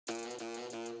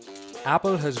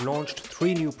Apple has launched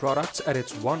 3 new products at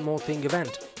its One More Thing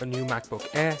event: a new MacBook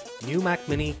Air, new Mac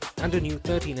Mini, and a new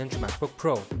 13-inch MacBook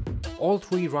Pro. All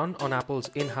 3 run on Apple's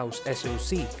in-house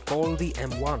SoC called the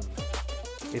M1.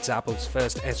 It's Apple's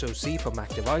first SoC for Mac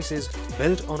devices,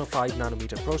 built on a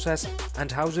 5nm process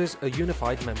and houses a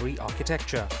unified memory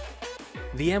architecture.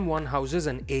 The M1 houses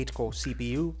an 8-core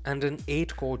CPU and an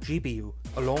 8-core GPU,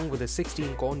 along with a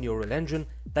 16-core neural engine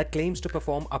that claims to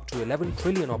perform up to 11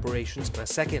 trillion operations per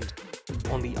second.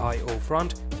 On the I/O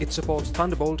front, it supports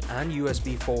Thunderbolt and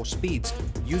USB4 speeds,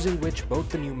 using which both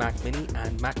the new Mac Mini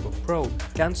and MacBook Pro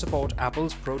can support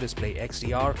Apple's Pro Display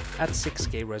XDR at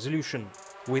 6K resolution.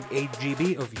 With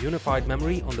 8GB of unified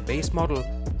memory on the base model,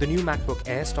 the new MacBook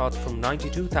Air starts from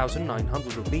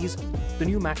 92,900 rupees, the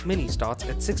new Mac Mini starts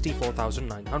at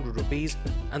 64,900 rupees,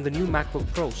 and the new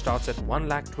MacBook Pro starts at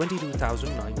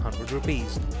 1,22,900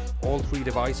 rupees. All 3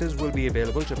 devices will be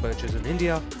available to purchase in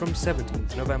India from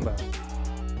 17th November.